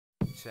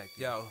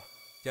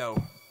Yo,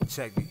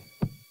 check me.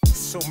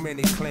 So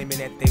many claiming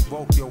that they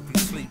woke, yo, be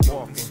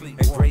sleepwalking.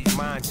 And great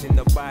minds in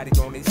the body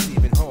on they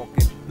Stephen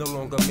Hawking. No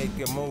longer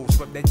making moves,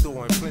 but they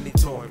doing plenty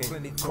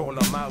talking. Call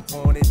them out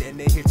on it, and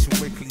they hit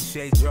you with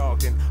cliche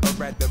jargon. I'd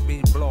rather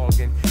be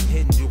blogging,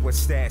 hitting you with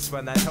stats,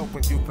 but not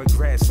helping you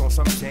progress on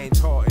some James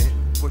Harden.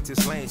 With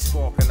this lane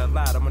sparking a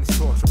lot of money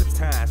source for the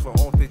times. For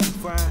all that you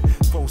find,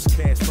 folks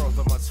cash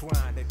further my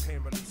swine. They pay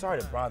really.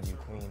 Sorry to bother you,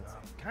 Queen.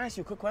 Can I ask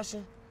you a quick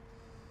question?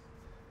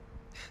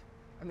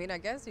 I mean, I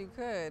guess you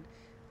could.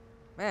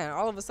 Man,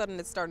 all of a sudden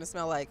it's starting to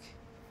smell like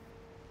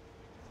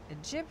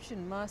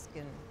Egyptian musk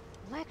and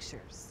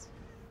lectures.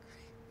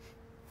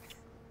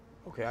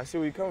 Okay, I see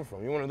where you're coming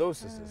from. You're one of those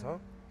sisters, huh?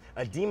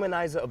 A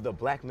demonizer of the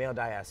black male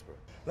diaspora.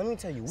 Let me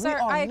tell you, Sir,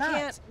 I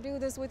can't do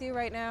this with you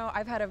right now.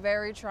 I've had a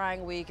very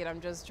trying week, and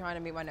I'm just trying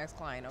to meet my next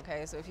client,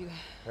 okay? So if you...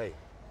 Hey,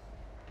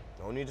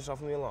 don't need to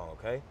shuffle me along,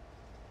 okay?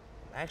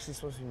 I'm actually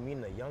supposed to be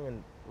meeting a young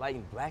and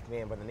enlightened black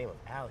man by the name of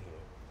Al here.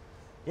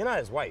 You're not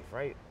his wife,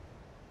 right?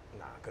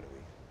 Nah, couldn't be.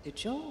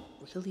 Did y'all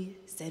really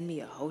send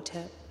me a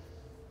Hotep?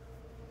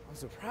 I'm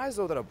surprised,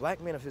 though, that a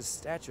black man of his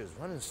stature is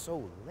running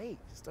so late.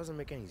 This doesn't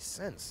make any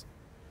sense.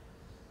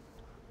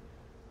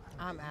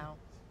 I'm Al.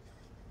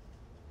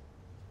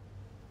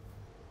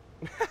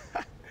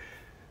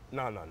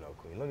 No,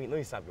 Queen. Let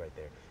me stop you right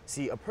there.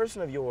 See, a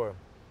person of your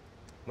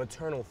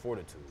maternal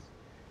fortitude,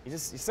 you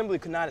simply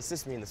could not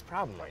assist me in this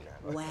problem right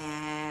now.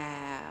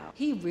 Wow.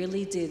 He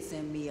really did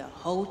send me a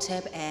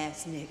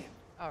Hotep-ass nigga.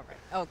 All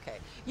right, okay.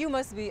 You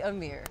must be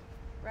Ameer,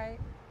 right?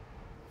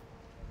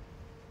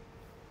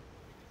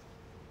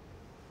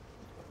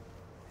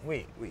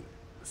 Wait.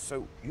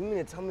 So you mean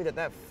to tell me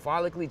that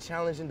follically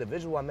challenged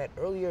individual I met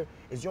earlier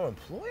is your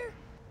employer?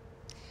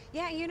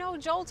 Yeah, you know,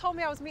 Joel told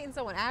me I was meeting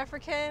someone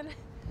African,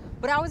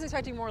 but I was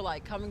expecting more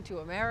like coming to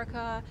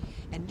America,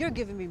 and you're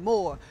giving me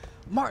more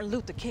Martin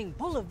Luther King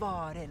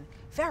Boulevard and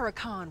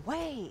Farrakhan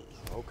Way.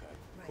 Okay,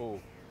 cool,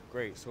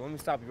 great. So let me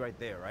stop you right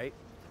there, right?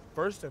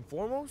 First and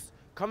foremost,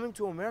 Coming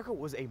to America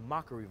was a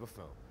mockery of a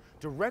film,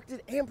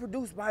 directed and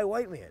produced by a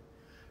white man,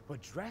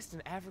 but dressed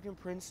in African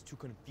prints to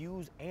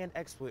confuse and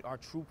exploit our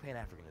true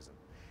Pan-Africanism.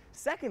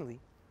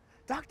 Secondly,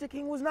 Dr.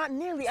 King was not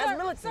nearly as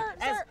militant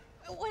as... Sir,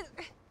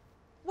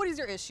 what is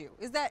your issue?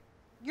 Is that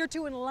you're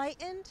too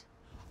enlightened?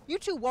 You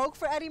too woke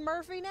for Eddie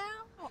Murphy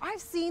now? Oh, I've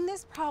seen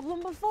this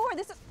problem before.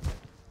 This is...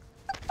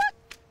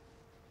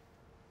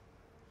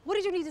 What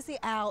did you need to see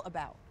Al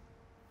about?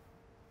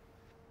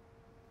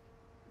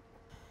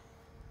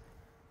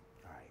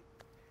 All right.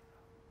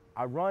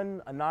 I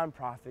run a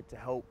nonprofit to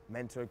help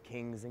mentor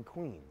kings and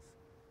queens.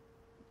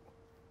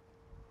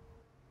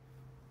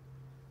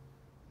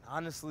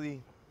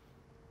 Honestly,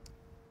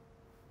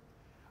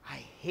 I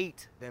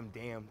hate them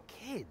damn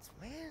kids,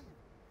 man.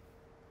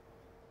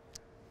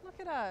 Look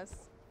at us,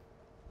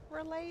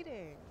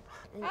 relating.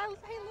 I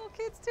hate little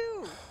kids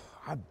too.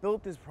 I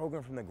built this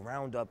program from the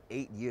ground up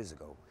 8 years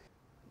ago.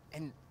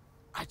 And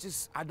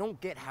I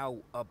don't get how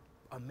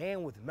a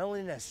man with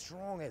melanin as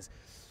strong as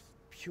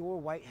pure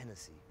white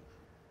Hennessy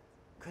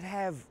could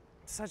have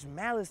such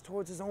malice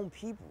towards his own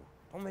people.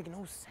 Don't make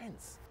no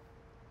sense.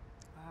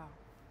 Wow,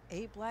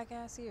 8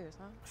 black-ass years,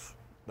 huh?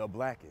 The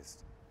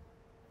blackest.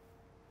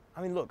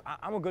 I mean, look,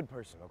 I'm a good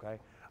person, okay?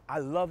 I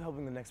love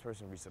helping the next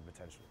person reach their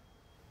potential.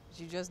 But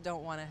you just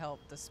don't want to help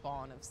the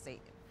spawn of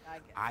Satan.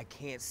 I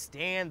can't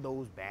stand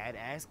those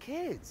badass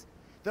kids.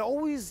 They're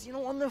always,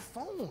 on their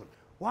phone.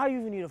 Why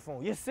you even need a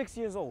phone? You're 6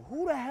 years old.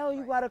 Who the hell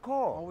you gotta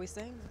call? Always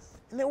saying this.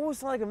 And they always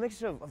sound like a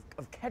mixture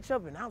of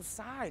ketchup and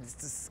outside. It's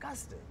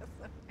disgusting.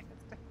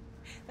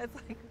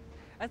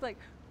 That's like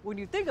when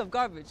you think of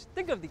garbage,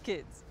 think of the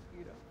kids,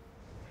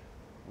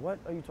 What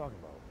are you talking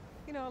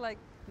about? Like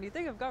when you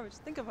think of garbage,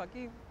 think of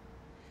Hakeem.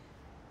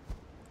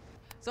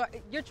 So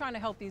you're trying to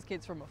help these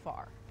kids from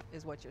afar,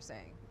 is what you're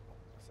saying.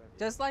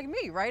 Just like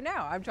me right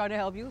now. I'm trying to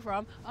help you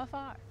from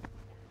afar.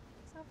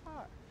 It's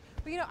afar.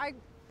 But I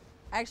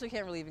actually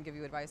can't really even give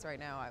you advice right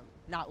now. I'm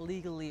not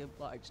legally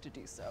obliged to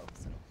do so.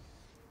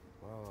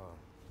 Well,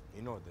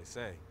 you know what they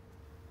say.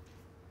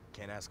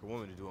 Can't ask a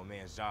woman to do a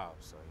man's job,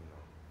 so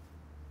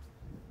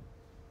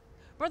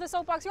Brother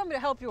Soapbox, you want me to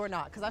help you or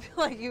not? Because I feel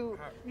like you...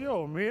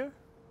 Yo, Ameer.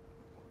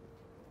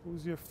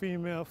 Who's your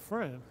female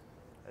friend?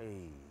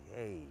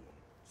 Hey,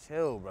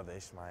 chill, Brother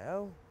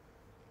Ishmael.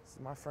 This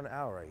is my friend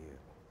Al right here.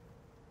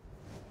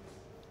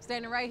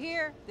 Standing right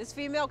here. This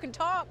female can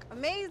talk.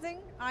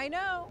 Amazing. I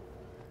know.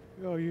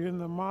 Yo, you in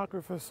the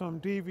market for some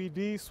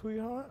DVD,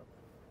 sweetheart?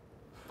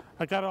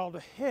 I got all the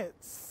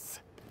hits.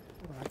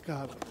 I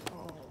got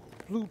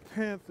Blue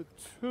Panther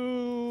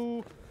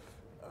 2,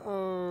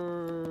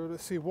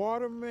 let's see,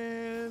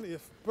 Waterman,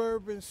 If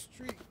Bourbon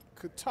Street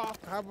Could Talk.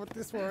 How about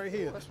this one right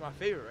here? That's my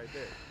favorite right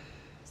there.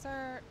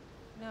 Sir,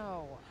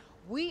 no.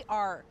 We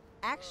are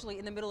actually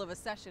in the middle of a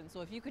session,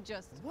 so if you could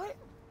just... What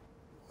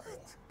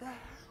the hell?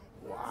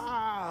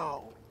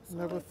 Wow.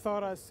 Never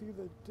thought I'd see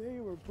the day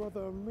where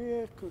Brother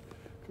Ameer could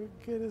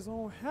get his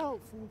own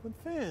help from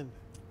within.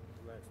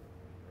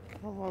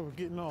 Oh, we're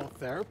getting all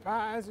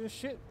therapized and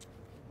shit.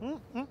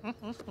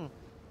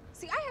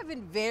 See, I have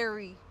been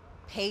very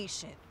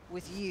patient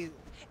with you.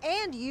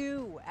 And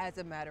you, as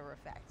a matter of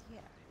fact,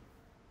 yeah.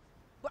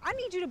 But I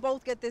need you to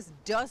both get this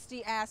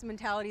dusty ass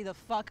mentality the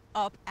fuck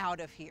up out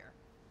of here.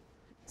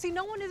 See,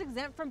 no one is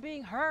exempt from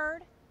being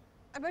heard.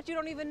 I bet you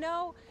don't even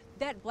know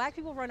that black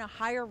people run a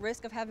higher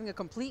risk of having a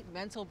complete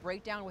mental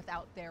breakdown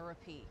without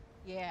therapy.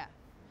 Yeah.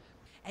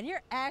 And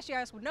your ashy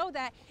ass would know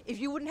that if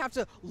you wouldn't have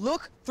to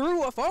look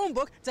through a phone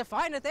book to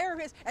find a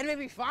therapist and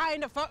maybe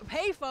find a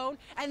pay phone,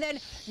 and then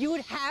you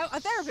would have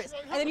a therapist.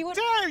 And then you would.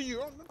 How dare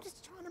you? I'm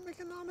just trying to make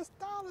an honest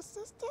dollar,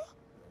 sister.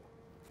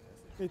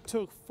 It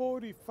took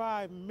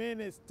 45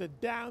 minutes to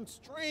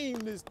downstream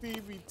this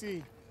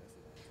DVD.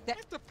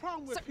 That's the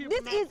problem with people.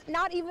 This is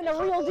not even a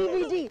real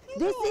DVD.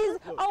 This is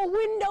a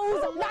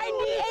Windows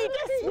 98.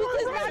 This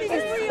is not even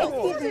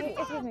real.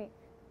 Excuse me.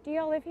 Do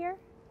y'all live here?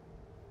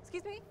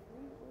 Excuse me?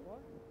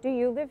 Do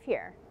you live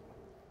here?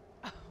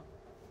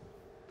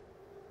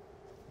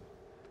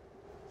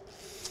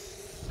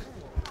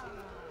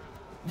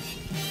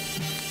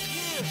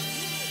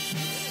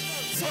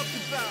 Talk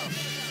about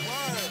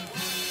word,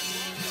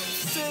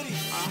 city,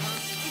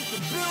 the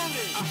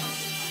building,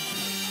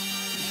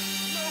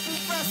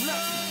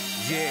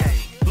 yeah.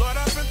 Lord,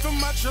 I've been through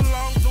much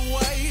along the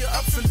way,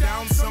 ups and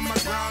downs on my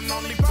ground,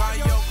 only by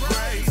your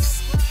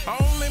grace. I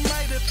only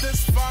made it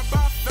this far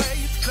by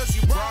faith, cause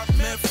you brought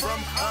me from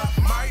a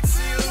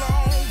mighty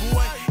long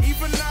way.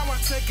 Even now I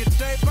take it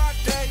day by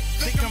day,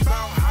 thinking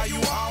about how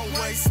you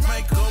always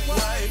make a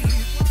way.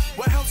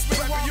 What helps me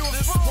walk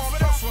this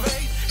walk of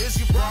faith is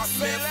you brought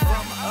me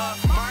from a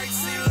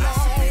mighty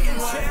long way. In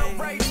jail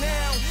right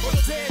now, or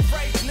dead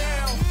right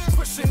now,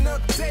 pushing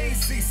up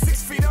Daisy,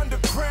 6 feet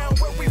underground.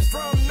 Where we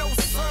from, no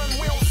sun,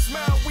 we don't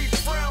smile, we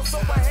frown. So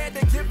I had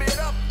to give it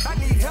up, I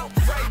need help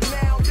right